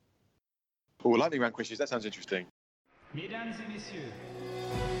Oh, lightning round questions. That sounds interesting. Mesdames et messieurs,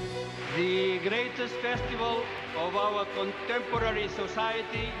 the greatest festival of our contemporary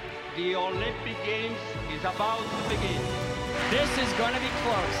society, the Olympic Games, is about to begin. This is gonna be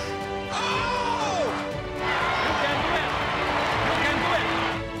close. Oh! You can do it! You can do it!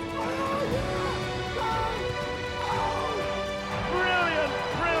 Brilliant,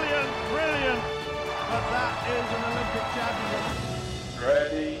 brilliant, brilliant! But that is an Olympic championship.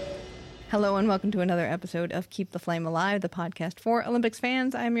 Ready. Hello and welcome to another episode of Keep the Flame Alive, the podcast for Olympics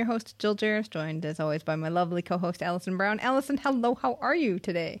fans. I'm your host, Jill Jarris, joined as always by my lovely co-host, Allison Brown. Allison, hello, how are you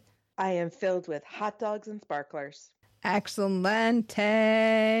today? I am filled with hot dogs and sparklers.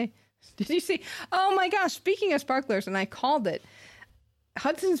 Excellente. Did you see? Oh my gosh, speaking of sparklers, and I called it,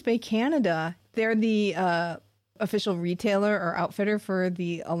 Hudson's Bay, Canada, they're the official retailer or outfitter for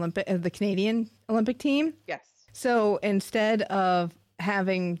the Canadian Olympic team. Yes. So instead of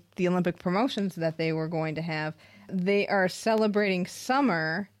having the Olympic promotions that they were going to have, they are celebrating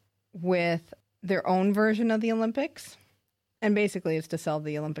summer with their own version of the Olympics. And basically it's to sell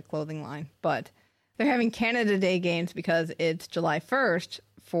the Olympic clothing line. But they're having Canada Day games because it's July 1st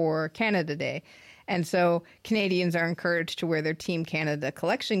for Canada Day. And so Canadians are encouraged to wear their Team Canada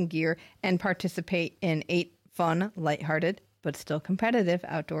collection gear and participate in 8 fun, lighthearted, but still competitive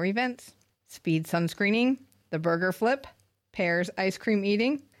outdoor events. Speed sunscreening, the burger flip, pairs ice cream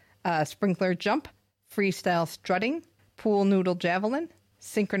eating, sprinkler jump, freestyle strutting, pool noodle javelin,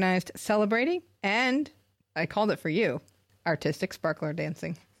 synchronized celebrating, and I called it for you, artistic sparkler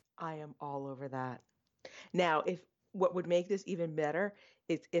dancing. I am all over that. Now, if what would make this even better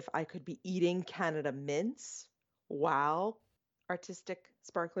is if I could be eating Canada mints while artistic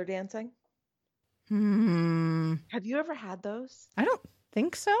sparkler dancing. Have you ever had those? I don't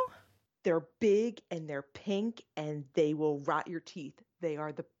think so. They're big and they're pink and they will rot your teeth. They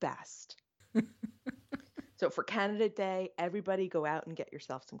are the best. So for Canada Day, everybody go out and get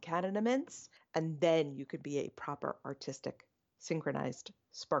yourself some Canada mints, and then you could be a proper artistic synchronized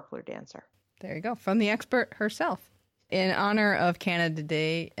sparkler dancer. There you go, from the expert herself. In honor of Canada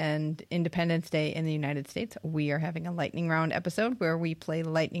Day and Independence Day in the United States, we are having a lightning round episode where we play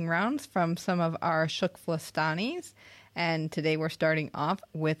lightning rounds from some of our TKFLASTANIs. And today we're starting off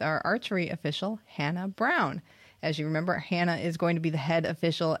with our archery official, Hannah Brown. As you remember, Hannah is going to be the head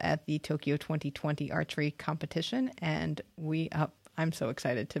official at the Tokyo 2020 archery competition. And I'm so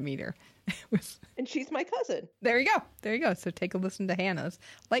excited to meet her. And she's my cousin. There you go. There you go. So take a listen to Hannah's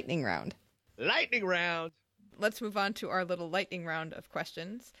lightning round. Lightning round. Let's move on to our little lightning round of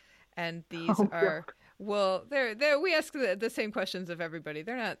questions. And these are... God. Well, we ask the same questions of everybody.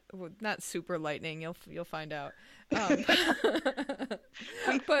 They're not super lightning. You'll find out. We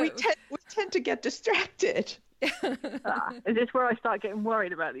tend to get distracted. Is this where I start getting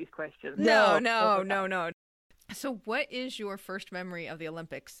worried about these questions? No. So, what is your first memory of the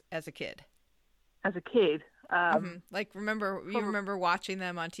Olympics as a kid? As a kid, like remember watching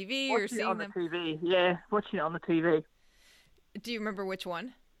them on TV or seeing them on the TV? Yeah, watching it on the TV. Do you remember which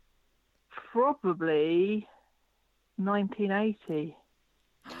one? Probably 1980,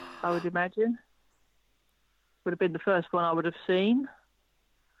 I would imagine. Would have been the first one I would have seen.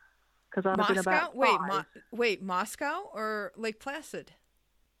 Because I'd have been about 5. Wait, Moscow or Lake Placid?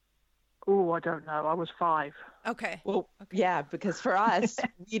 Oh, I don't know. I was 5. Okay. Well, okay. Yeah, because for us,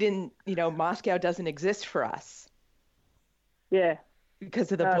 we didn't, Moscow doesn't exist for us. Yeah.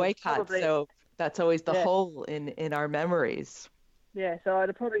 Because of the boycott. Probably. So that's always the hole in our memories. Yeah, so I'd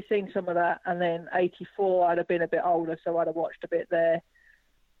have probably seen some of that, and then 84, I'd have been a bit older, so I'd have watched a bit there.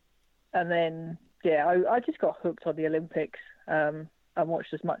 And then, I just got hooked on the Olympics and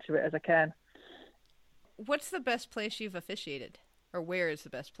watched as much of it as I can. What's the best place you've officiated? Or where is the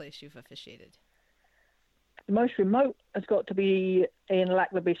best place you've officiated? The most remote has got to be in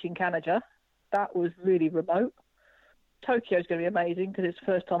Lac La Biche in Canada. That was really remote. Tokyo's going to be amazing because it's the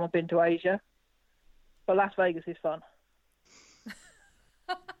first time I've been to Asia. But Las Vegas is fun.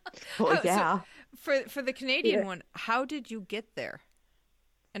 Well, yeah. So for the Canadian one, how did you get there?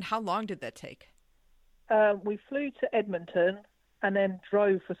 And how long did that take? We flew to Edmonton and then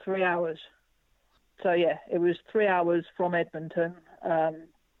drove for 3 hours. So, it was 3 hours from Edmonton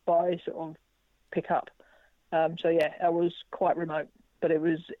by sort of pickup. I was quite remote, but it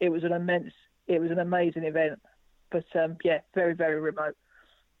was an amazing event. But, very, very remote.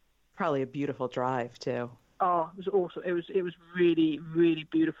 Probably a beautiful drive, too. Oh, it was awesome. It was really, really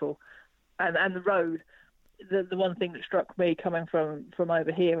beautiful. And the road, the one thing that struck me coming from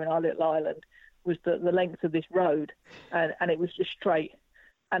over here in our little island was the length of this road. And it was just straight.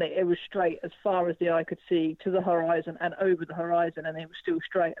 And it was straight as far as the eye could see to the horizon and over the horizon, and it was still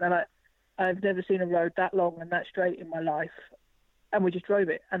straight. And I've never seen a road that long and that straight in my life. And we just drove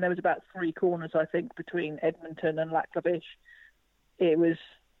it. And there was about 3 corners, I think, between Edmonton and Laclavish. There was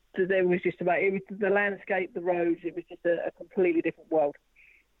just about, it was the landscape, the roads, it was just a completely different world.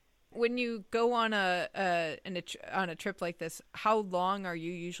 When you go on a trip like this, how long are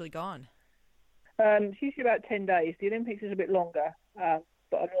you usually gone? It's usually about 10 days. The Olympics is a bit longer, but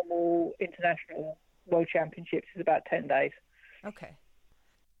a normal international world championships is about 10 days. Okay.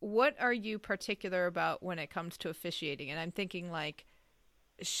 What are you particular about when it comes to officiating? And I'm thinking like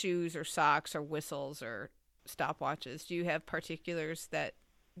shoes or socks or whistles or stopwatches. Do you have particulars that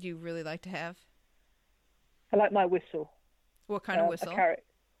you really like to have? I like my whistle. What kind of whistle? A carrot.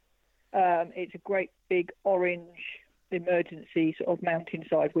 It's a great big orange emergency sort of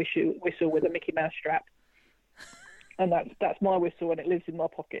mountainside whistle with a Mickey Mouse strap. And that's my whistle, and it lives in my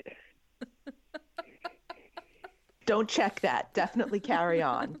pocket. Don't check that. Definitely carry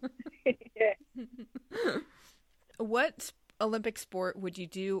on. Yeah. What Olympic sport would you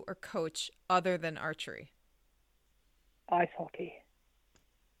do or coach other than archery? Ice hockey.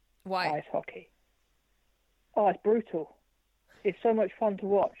 Why? Ice hockey. Oh, it's brutal. It's so much fun to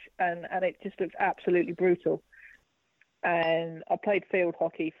watch, and it just looks absolutely brutal. And I played field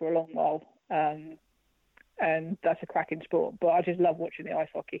hockey for a long while, and that's a cracking sport. But I just love watching the ice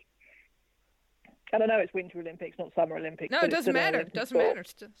hockey. And I know it's Winter Olympics, not Summer Olympics. No, it doesn't matter. It doesn't matter.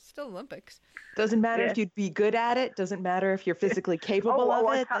 It's still Olympics. Doesn't matter if you'd be good at it. Doesn't matter if you're physically capable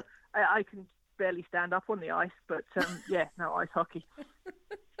of it. I can barely stand up on the ice, but ice hockey.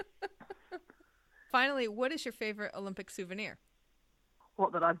 Finally, what is your favorite Olympic souvenir?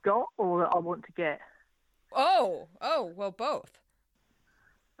 What, that I've got or that I want to get? Oh, well, both.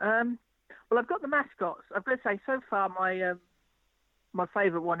 Well, I've got the mascots. I've got to say, so far, my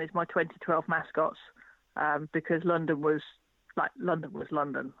favourite one is my 2012 mascots, because London was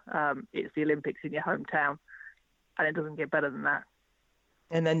London. It's the Olympics in your hometown, and it doesn't get better than that.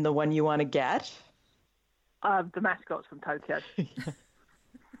 And then the one you want to get? The mascots from Tokyo.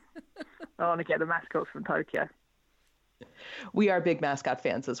 I want to get the mascots from Tokyo. We are big mascot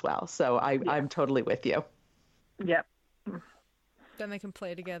fans as well, so I'm totally with you. Yep. Then they can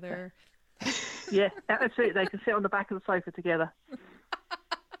play together. Yeah, absolutely. They can sit on the back of the sofa together.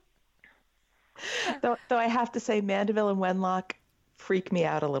 Though I have to say, Mandeville and Wenlock freak me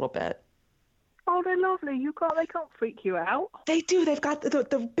out a little bit. Oh, they're lovely. They can't freak you out. They do. They've got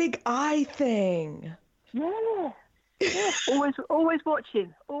the big eye thing. Yeah. Yeah. Always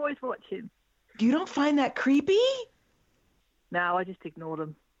watching. Always watching. You don't find that creepy? No, I just ignore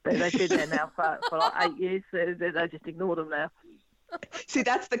them. They've been there now for like 8 years. I just ignore them now. See,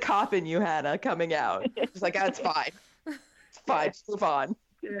 that's the cop in you, Hannah, coming out. It's like, it's fine. It's fine. Just move on.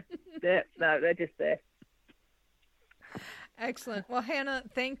 Yeah. No, they're just there. Excellent. Well, Hannah,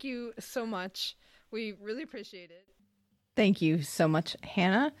 thank you so much. We really appreciate it. Thank you so much,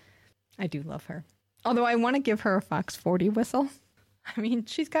 Hannah. I do love her. Although I want to give her a Fox 40 whistle. I mean,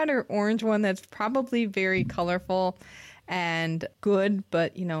 she's got her orange one that's probably very colorful and good,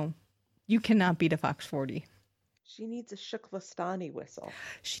 but, you cannot beat a Fox 40. She needs a TKFLASTANI whistle.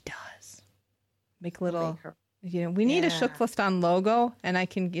 She does. Make little, we need a TKFLASTAN logo, and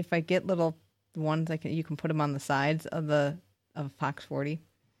if I get little ones, you can put them on the sides of Fox 40.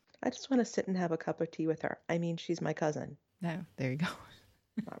 I just want to sit and have a cup of tea with her. I mean, she's my cousin. No, there you go.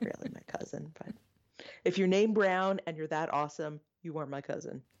 Not really my cousin, but if you're named Brown and you're that awesome, you are my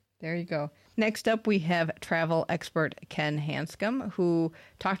cousin. There you go. Next up, we have travel expert Ken Hanscom, who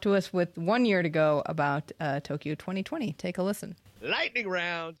talked to us with 1 year to go about Tokyo 2020. Take a listen. Lightning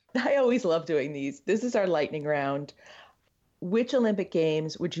round. I always love doing these. This is our lightning round. Which Olympic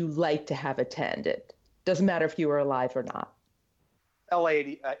Games would you like to have attended? Doesn't matter if you were alive or not.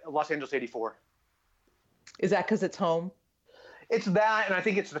 Los Angeles 84. Is that because it's home? It's that, and I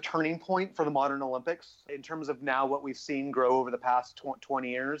think it's the turning point for the modern Olympics in terms of now what we've seen grow over the past 20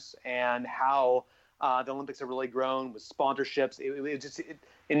 years and how the Olympics have really grown with sponsorships.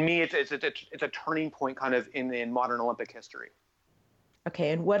 In me, it's a turning point kind of in modern Olympic history.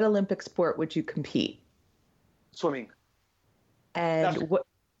 Okay, and what Olympic sport would you compete? Swimming. And what?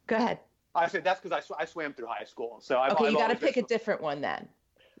 Go ahead. I said that's because I swam through high school. So you got to pick a different one then.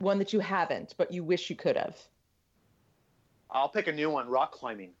 One that you haven't, but you wish you could have. I'll pick a new one, rock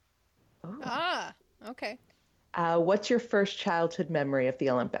climbing. Oh. Ah, okay. What's your first childhood memory of the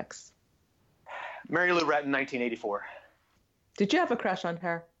Olympics? Mary Lou Retton, 1984. Did you have a crush on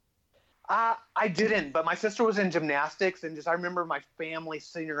her? I didn't, but my sister was in gymnastics, and I remember my family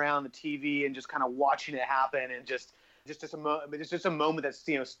sitting around the TV and just kind of watching it happen, and it's just a moment that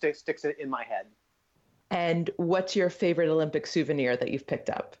sticks in my head. And what's your favorite Olympic souvenir that you've picked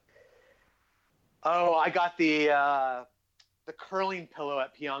up? Oh, I got the curling pillow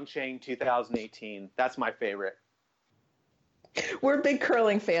at Pyeongchang 2018. That's my favorite. We're big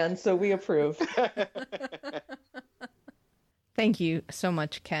curling fans, so we approve. Thank you so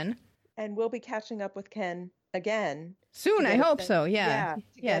much, Ken. And we'll be catching up with Ken again. Soon, I hope so. Yeah.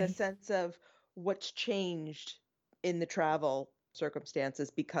 To get a sense of what's changed in the travel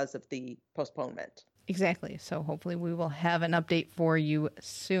circumstances because of the postponement. Exactly. So hopefully we will have an update for you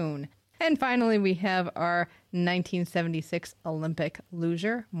soon. And finally, we have our 1976 Olympic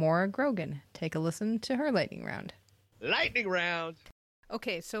luger, Maura Grogan. Take a listen to her lightning round. Lightning round.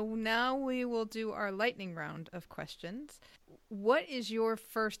 Okay, so now we will do our lightning round of questions. What is your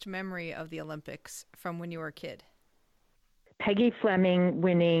first memory of the Olympics from when you were a kid? Peggy Fleming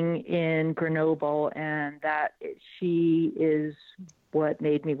winning in Grenoble, and that she is what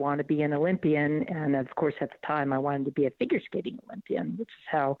made me want to be an Olympian. And of course, at the time, I wanted to be a figure skating Olympian, which is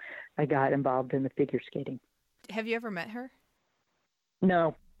how I got involved in the figure skating. Have you ever met her?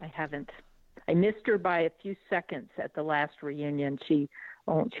 No, I haven't. I missed her by a few seconds at the last reunion. She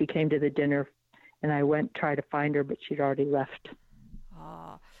came to the dinner, and I went to try to find her, but she'd already left.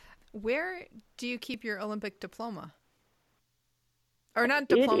 Where do you keep your Olympic diploma? Or not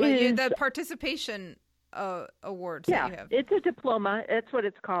diploma, the participation awards that you have. Yeah, it's a diploma. That's what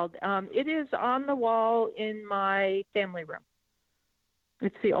it's called. It is on the wall in my family room.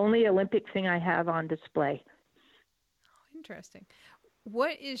 It's the only Olympic thing I have on display. Oh, interesting.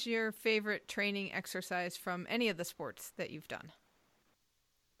 What is your favorite training exercise from any of the sports that you've done?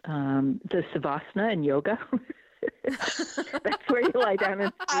 The Savasana and yoga. That's where you lie down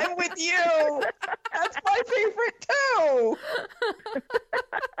and sleep. I'm with you. That's my favorite too.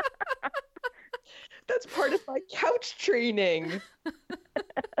 That's part of my couch training. All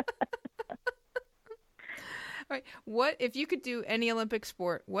right. What if you could do any Olympic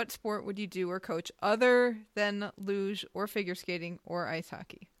sport? What sport would you do or coach other than luge or figure skating or ice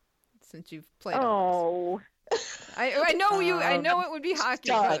hockey? Since you've played. Oh, I know you. I know it would be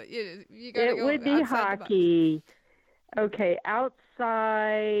hockey. But you gotta it would be hockey. Okay,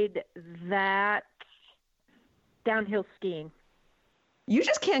 outside that, downhill skiing. You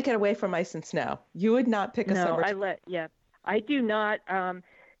just can't get away from ice and snow. You would not pick a summer. I do not.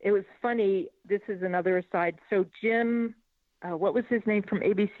 It was funny. This is another aside. So Jim, what was his name from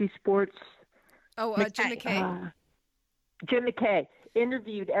ABC Sports? Oh, Jim McKay. Jim McKay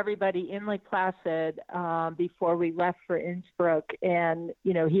interviewed everybody in Lake Placid before we left for Innsbruck, and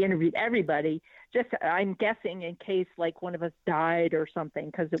he interviewed everybody. Just, I'm guessing, in case like one of us died or something,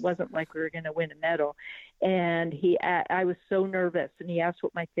 because it wasn't like we were going to win a medal. And I was so nervous, and he asked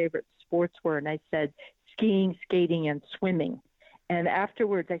what my favorite sports were, and I said skiing, skating, and swimming. And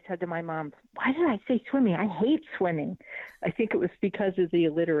afterwards, I said to my mom, "Why did I say swimming? I hate swimming." I think it was because of the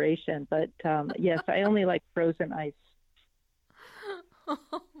alliteration, but yes, I only like frozen ice.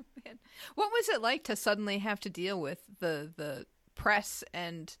 Oh man, what was it like to suddenly have to deal with the press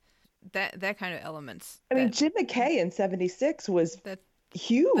and that kind of elements? I mean, Jim McKay in '76 was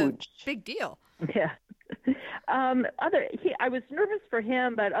huge, big deal. Yeah. I was nervous for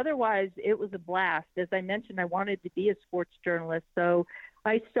him, but otherwise it was a blast. As I mentioned, I wanted to be a sports journalist, so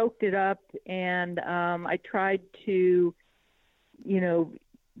I soaked it up, and I tried to,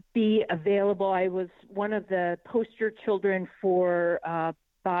 be available. I was one of the poster children for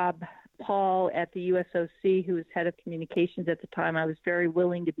Bob Paul at the USOC, who was head of communications at the time. I was very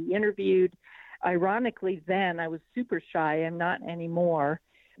willing to be interviewed. Ironically, then I was super shy. I'm not anymore.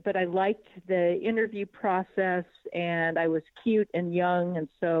 But I liked the interview process, and I was cute and young, and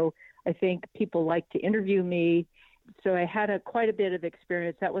so I think people liked to interview me. So I had quite a bit of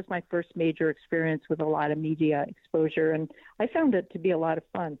experience. That was my first major experience with a lot of media exposure, and I found it to be a lot of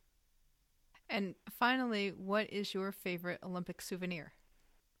fun. And finally, what is your favorite Olympic souvenir?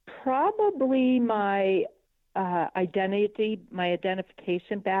 Probably my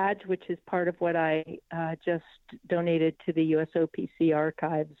identification badge, which is part of what I just donated to the USOPC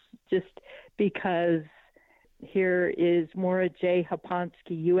archives, just because here is Maura J. Hoponsky,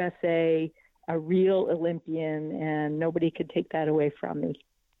 USA, a real Olympian, and nobody could take that away from me.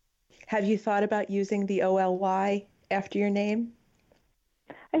 Have you thought about using the OLY after your name?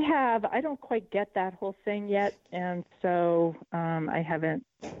 I have. I don't quite get that whole thing yet, and so I haven't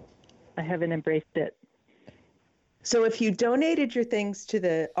embraced it. So if you donated your things to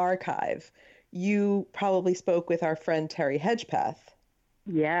the archive, you probably spoke with our friend Terry Hedgepeth.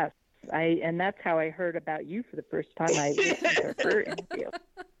 Yes, and that's how I heard about you for the first time. I listened to her interview.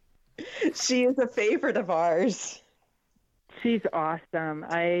 She is a favorite of ours. She's awesome.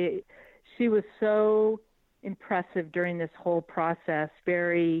 She was so impressive during this whole process,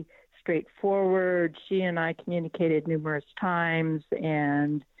 very straightforward. She and I communicated numerous times,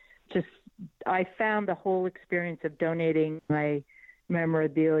 and just I found the whole experience of donating my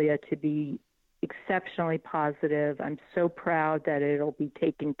memorabilia to be exceptionally positive. I'm so proud that it'll be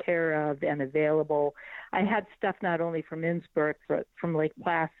taken care of and available. I had stuff not only from Innsbruck, but from Lake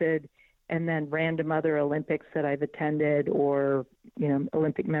Placid, and then random other Olympics that I've attended, or, you know,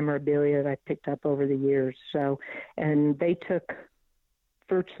 Olympic memorabilia that I've picked up over the years. So, and they took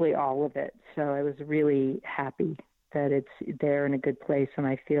virtually all of it. So I was really happy that it's there in a good place, and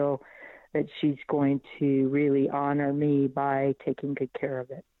I feel that she's going to really honor me by taking good care of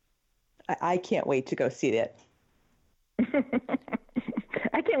it. I can't wait to go see it.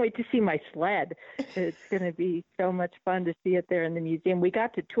 I can't wait to see my sled. It's going to be so much fun to see it there in the museum. We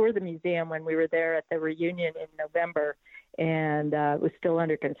got to tour the museum when we were there at the reunion in November, and it was still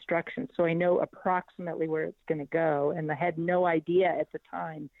under construction. So I know approximately where it's going to go, and I had no idea at the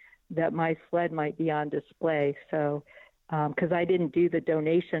time that my sled might be on display. So because I didn't do the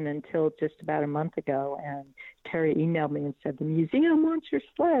donation until just about a month ago, and Terry emailed me and said, the museum wants your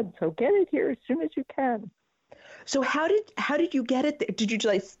sled, so get it here as soon as you can. So how did you get it there? Did you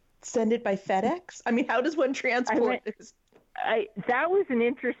just send it by FedEx? I mean, how does one transport this? That was an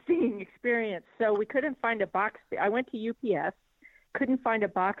interesting experience. So we couldn't find a box. I went to UPS, couldn't find a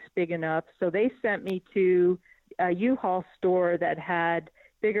box big enough, so they sent me to a U-Haul store that had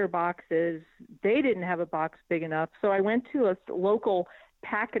bigger boxes. They didn't have a box big enough, so I went to a local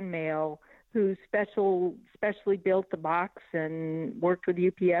pack and mail who specially built the box and worked with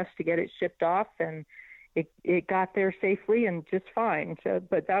UPS to get it shipped off, and it got there safely and just fine. So,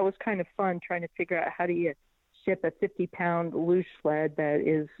 but that was kind of fun trying to figure out how do you ship a 50-pound luge sled that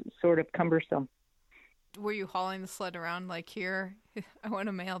is sort of cumbersome. Were you hauling the sled around like, here, I want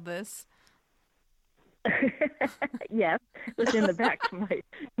to mail this? Yes, it was in the back of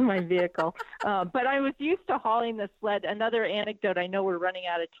my vehicle. But I was used to hauling the sled. Another anecdote, I know we're running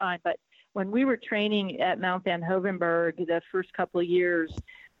out of time, but when we were training at Mount Van Hoevenberg the first couple of years,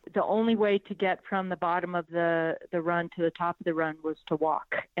 the only way to get from the bottom of the run to the top of the run was to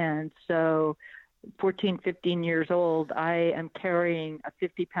walk. And so 14, 15 years old, I am carrying a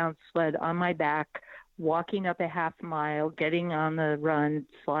 50-pound sled on my back, walking up a half mile, getting on the run,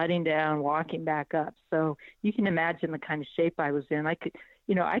 sliding down, walking back up. So you can imagine the kind of shape I was in. I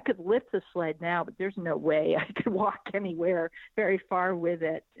could lift the sled now, but there's no way I could walk anywhere very far with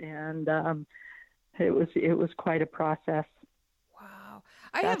it. And it was quite a process. Wow.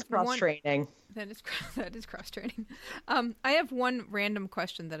 That's cross training. That is cross training. I have one random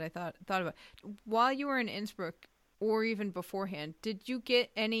question that I thought about. While you were in Innsbruck, or even beforehand, did you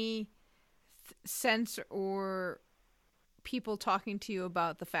get any sense or people talking to you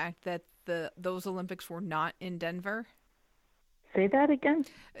about the fact that those Olympics were not in Denver? Say that again?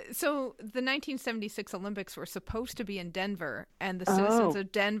 So the 1976 Olympics were supposed to be in Denver, and the citizens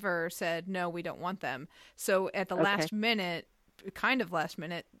of Denver said, no, we don't want them. So at the last minute,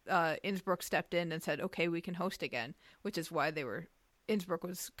 Innsbruck stepped in and said, okay, we can host again, which is why Innsbruck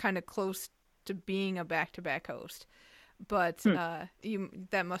was kind of close to being a back-to-back host. But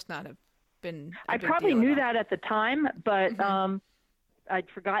that must not have been I probably knew that at the time, but I'd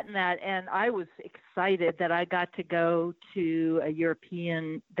forgotten that, and I was excited that I got to go to a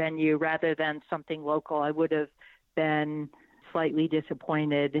European venue rather than something local. I would have been slightly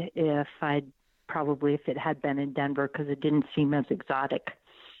disappointed if it had been in Denver, because it didn't seem as exotic.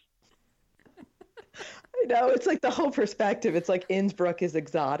 I know, it's like the whole perspective. It's like Innsbruck is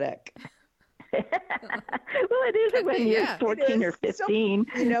exotic. Well, it is when you're 14 or 15.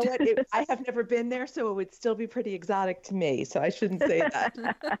 So, you know what? I have never been there, so it would still be pretty exotic to me. So I shouldn't say that.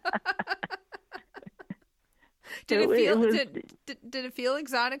 Did it feel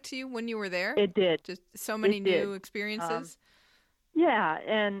exotic to you when you were there? It did. Just so many new experiences. Yeah,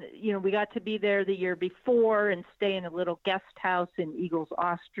 and we got to be there the year before and stay in a little guest house in Eagles,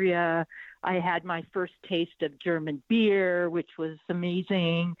 Austria. I had my first taste of German beer, which was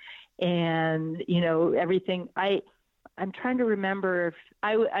amazing. And, everything. I'm trying to remember if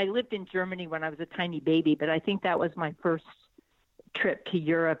I lived in Germany when I was a tiny baby, but I think that was my first trip to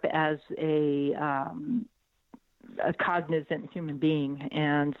Europe as a cognizant human being.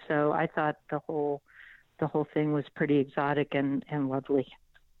 And so I thought the whole thing was pretty exotic and lovely.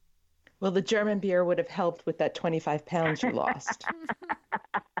 Well, the German beer would have helped with that 25 pounds you lost.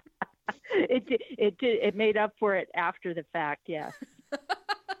 It made up for it after the fact, yes.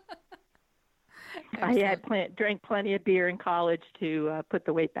 I drank plenty of beer in college to put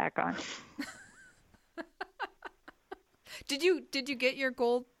the weight back on. Did you get your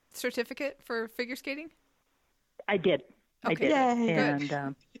gold certificate for figure skating? I did. Okay. I did.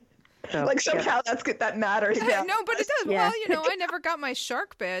 Yay. So, like somehow that matters. Yeah. No, but it does. Yeah. Well, I never got my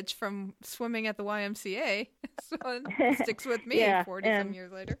shark badge from swimming at the YMCA, so it sticks with me 40-some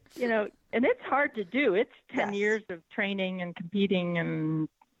years later. And it's hard to do. It's 10 Yes. years of training and competing and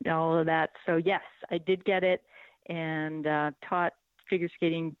all of that. So yes, I did get it, and taught figure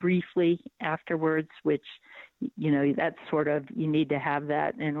skating briefly afterwards, which, that's sort of, you need to have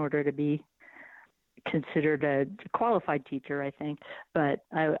that in order to be considered a qualified teacher, I think. But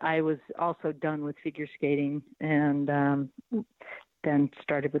I was also done with figure skating, and then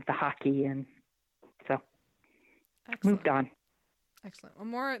started with the hockey, and so moved on. Excellent. Well,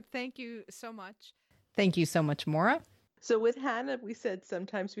 Maura, thank you so much. Thank you so much, Maura. So with Hannah, we said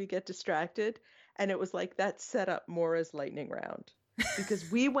sometimes we get distracted, and it was like that set up Maura's lightning round,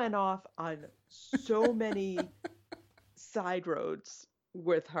 because we went off on so many side roads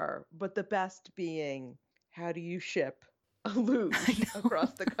with her, but the best being, how do you ship a luge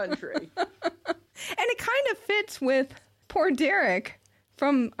across the country? And it kind of fits with poor Derek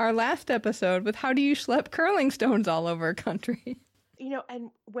from our last episode with how do you schlep curling stones all over a country? And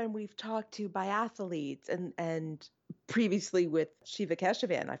when we've talked to biathletes and previously with Shiva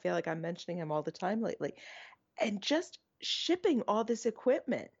Keshavan, I feel like I'm mentioning him all the time lately, and just shipping all this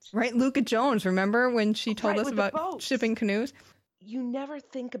equipment. Right, Luca Jones, remember when she told us with the about boats. shipping canoes? You never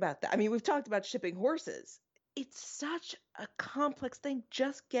think about that. I mean, we've talked about shipping horses. It's such a complex thing,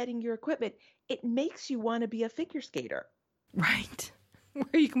 just getting your equipment. It makes you want to be a figure skater. Right,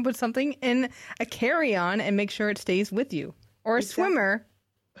 where you can put something in a carry-on and make sure it stays with you. Or a swimmer,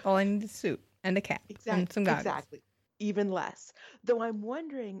 all I need is a suit and a cap and some goggles. Exactly. Even less. Though I'm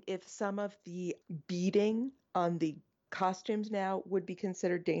wondering if some of the beading on the costumes now would be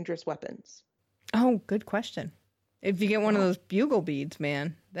considered dangerous weapons. Oh, good question. If you get one of those bugle beads,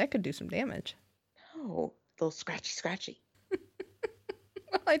 man, that could do some damage. Oh, a little scratchy.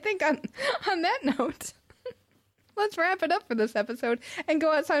 Well, I think on that note, let's wrap it up for this episode and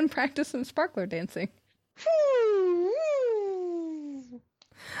go outside and practice some sparkler dancing.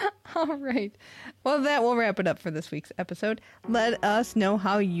 All right. Well, that will wrap it up for this week's episode. Let us know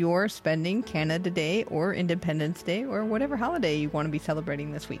how you're spending Canada Day or Independence Day or whatever holiday you want to be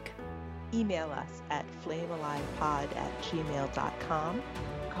celebrating this week. Email us at flamealivepod@gmail.com.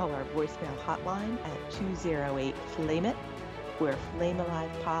 Call our voicemail hotline at 208-FLAME-IT. We're Flame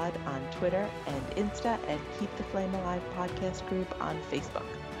Alive Pod on Twitter and Insta, and keep the Flame Alive podcast group on Facebook.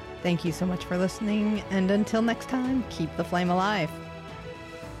 Thank you so much for listening, and until next time, keep the flame alive.